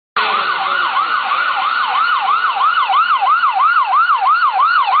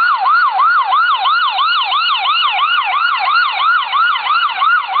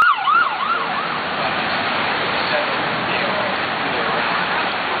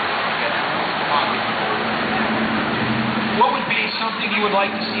you would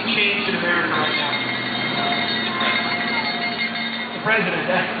like to see change in America right now? The president,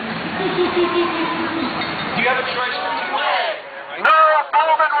 eh? Do you have a choice for two? No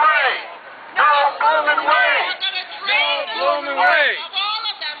Blumen way! No Blumen way! No Blumen way! Of all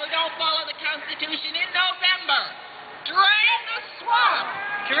of them who don't follow the Constitution in November, drain the swamp!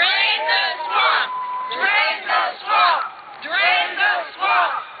 Drain the swamp! Drain the swamp! Drain the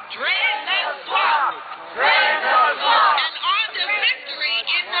swamp! Drain the swamp! Drain the swamp! And on to victory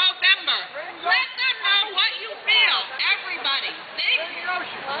in November. Let them know what you feel. Everybody, think.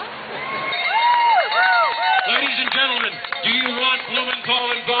 Ladies and gentlemen, do you want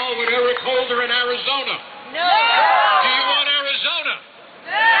Blumenthal involved with Eric Holder in Arizona? No! Do you want Arizona?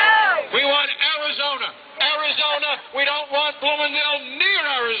 No! We want Arizona. Arizona. We don't want Blumenthal near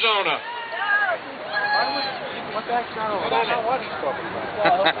Arizona.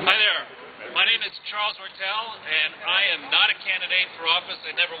 Hi there. My name is Charles Hortel, and I am not a candidate for office.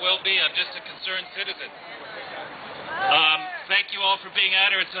 I never will be. I'm just a concerned citizen. Thank you all for being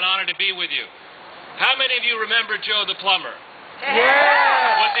out here. It's an honor to be with you. How many of you remember Joe the plumber?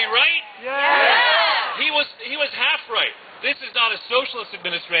 Yeah! Was he right? Yeah! He was half right. This is not a socialist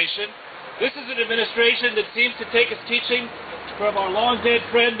administration. This is an administration that seems to take its teaching from our long-dead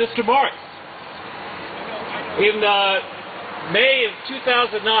friend, Mr. Marx. In May of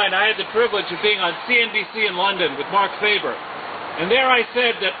 2009, I had the privilege of being on CNBC in London with Mark Faber. And there I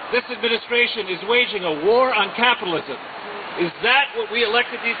said that this administration is waging a war on capitalism. Is that what we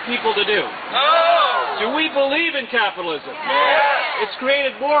elected these people to do? No! Do we believe in capitalism? Yes! It's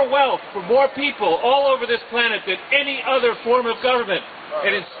created more wealth for more people all over this planet than any other form of government.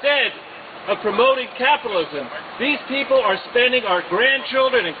 And instead of promoting capitalism, these people are spending our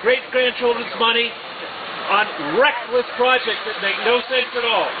grandchildren and great-grandchildren's money on reckless projects that make no sense at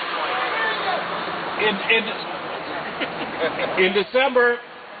all. In December,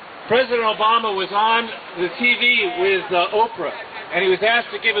 President Obama was on the TV with Oprah, and he was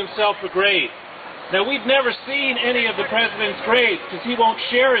asked to give himself a grade. Now, we've never seen any of the president's grades because he won't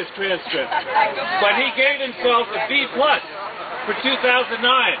share his transcript. But he gave himself a B+ for 2009.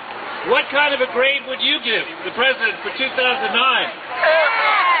 What kind of a grade would you give the president for 2009?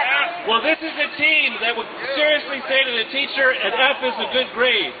 Well, this is a team that would seriously say to the teacher, an F is a good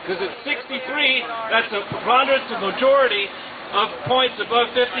grade, because at 63, that's a preponderance of majority of points above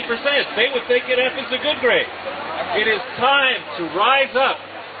 50%. They would think an F is a good grade. It is time to rise up,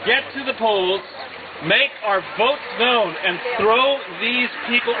 get to the polls, make our votes known, and throw these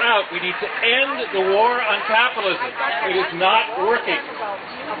people out. We need to end the war on capitalism. It is not working.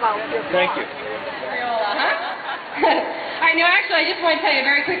 Thank you. I know, actually, I just want to tell you a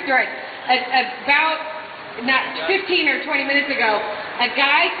very quick story. About 15 or 20 minutes ago, a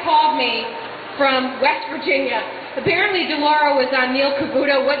guy called me from West Virginia. Apparently, Delora was on Neil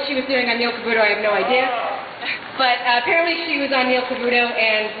Cavuto. What she was doing on Neil Cavuto, I have no idea. But apparently she was on Neil Cavuto,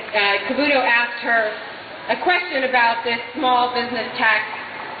 and Cavuto asked her a question about this small business tax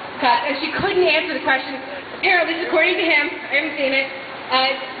cut, and she couldn't answer the question. Apparently, according to him, I haven't seen it,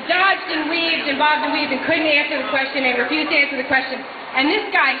 dodged and weaved and bobbed and weaved and couldn't answer the question and refused to answer the question. And this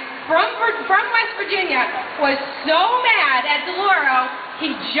guy from West Virginia was so mad at Delora, he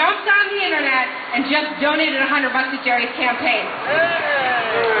jumped on the internet and just donated $100 to Jerry's campaign.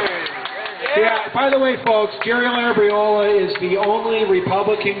 Yeah, by the way, folks, Jerry Labriola is the only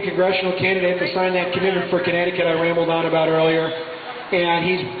Republican congressional candidate to sign that commitment for Connecticut I rambled on about earlier. And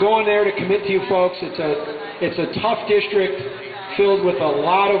he's going there to commit to you folks. It's a tough district filled with a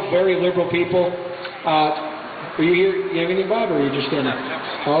lot of very liberal people. Are you here? You have anything, Bob, or are you just standing?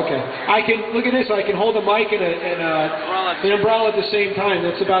 Oh, okay. I can, look at this, I can hold a mic and an umbrella at the same time.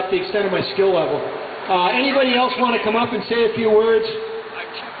 That's about the extent of my skill level. Anybody else want to come up and say a few words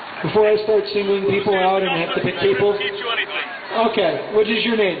before I start singling people out and have to pick people? Okay, what is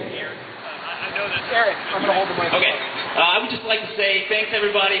your name? Eric, I'm going to hold the mic. Okay. I would just like to say thanks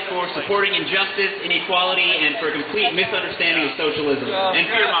everybody for supporting injustice, inequality, and for a complete misunderstanding of socialism and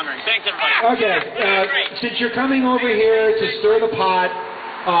fear-mongering. Thanks everybody. Okay, since you're coming over here to stir the pot,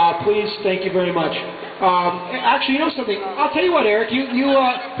 please, thank you very much. Actually, you know something? I'll tell you what, Eric.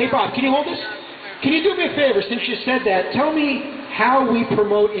 Hey Bob, can you hold this? Can you do me a favor, since you said that? Tell me how we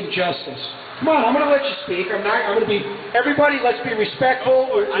promote injustice. Come on, I'm going to let you speak. I'm going to be, everybody, let's be respectful.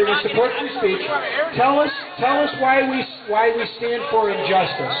 We're going to support free speech. Tell us why we stand for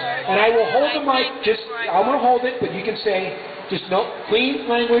injustice. And I will hold the mic, I'm going to hold it, but you can say, just no, clean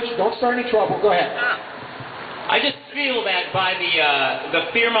language, don't start any trouble. Go ahead. I just feel that by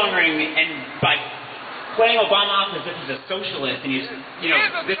the fear-mongering and by playing Obama off as if he's a socialist, and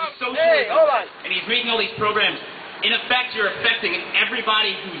this is socialism, and he's making all these programs, in effect, you're affecting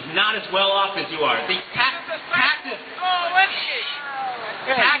everybody who's not as well off as you are. The tax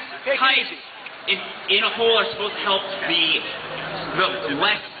hikes in a whole are supposed to help the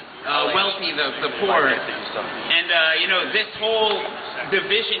less wealthy, the poor. And, you know, this whole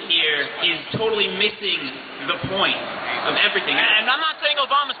division here is totally missing the point of everything. And I'm not saying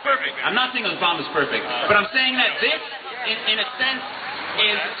Obama's perfect. I'm not saying Obama's perfect. But I'm saying that this, in a sense,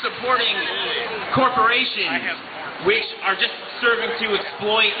 is supporting corporations which are just serving to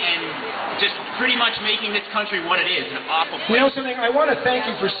exploit and just pretty much making this country what it is, an awful place. You know something? I want to thank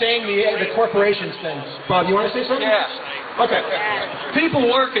you for saying the corporations thing. Bob, you want to say something? Yeah. Okay. People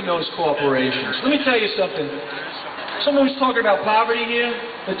work in those corporations. Let me tell you something. Someone was talking about poverty here.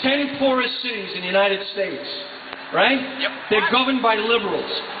 The 10 poorest cities in the United States, right? Yep. They're governed by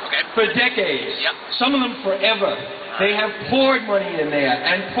liberals for decades. Yep. Some of them forever. They have poured money in there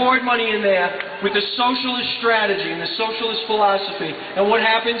and poured money in there with the socialist strategy and the socialist philosophy. And what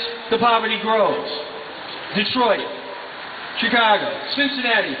happens? The poverty grows. Detroit, Chicago,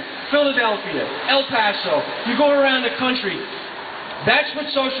 Cincinnati, Philadelphia, El Paso. You go around the country. That's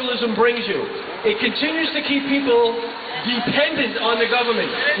what socialism brings you. It continues to keep people dependent on the government.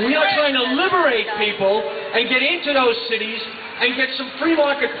 We are trying to liberate people and get into those cities and get some free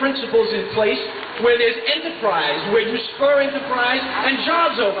market principles in place where there's enterprise, where you spur enterprise and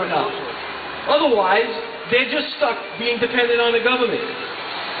jobs open up. Otherwise, they're just stuck being dependent on the government.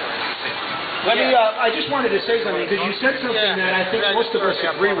 I just wanted to say something, because you said something that I think most of us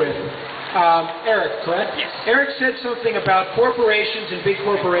agree with. Eric, correct? Yes. Eric said something about corporations and big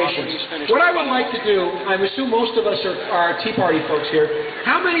corporations. What I would like to do, I assume most of us are Tea Party folks here,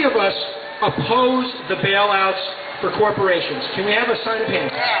 how many of us oppose the bailouts for corporations? Can we have a sign of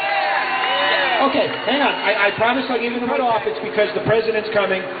hands? Okay, hang on. I promise I'll give you the cut off. It's because the president's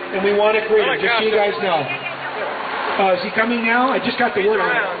coming and we want to greet him, just so you guys know. Is he coming now? I just got the word on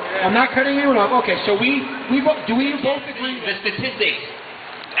it. I'm not cutting you off. Okay, so do we both agree? The statistics,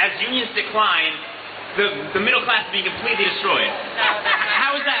 as unions decline, the middle class is being completely destroyed.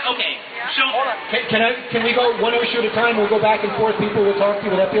 How is that? Okay, show. Can we go one issue at a time? We'll go back and forth. People will talk to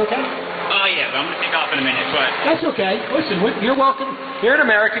you. Will that be okay? Yeah, but I'm going to take off in a minute. But that's okay. Listen, you're welcome. You're an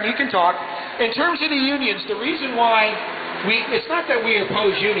American. You can talk. In terms of the unions, the reason why it's not that we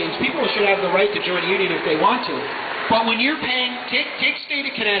oppose unions. People should have the right to join a union if they want to. But when you're paying, take state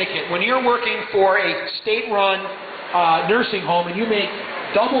of Connecticut, when you're working for a state-run nursing home and you make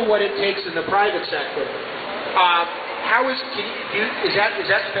double what it takes in the private sector, is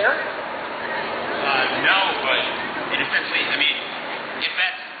that fair? No, but essentially, I mean, if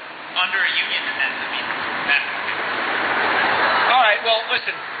that's under a union, then that's all right. Well,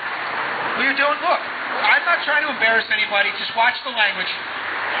 listen, look, I'm not trying to embarrass anybody. Just watch the language.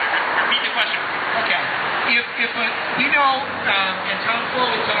 Repeat the question. Okay. We know, and Tom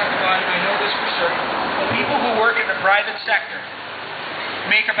Foley talked about it, I know this for certain, the people who work in the private sector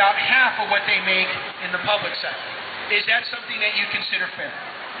make about half of what they make in the public sector. Is that something that you consider fair?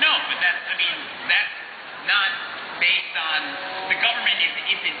 No, but that's not based on, the government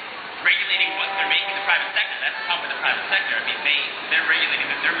isn't regulating what they're making in the private sector. That's the problem with the private sector. I mean, they're regulating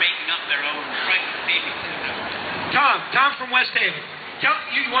it. They're making up their own private savings system. Tom from West Haven.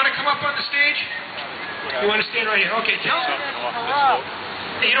 You want to come up on the stage? You want to stand right here? Okay, tell them.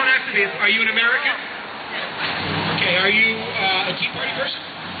 You don't have to be. Are you an American? Okay, are you a Tea Party person?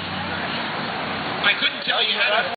 I couldn't tell you how to.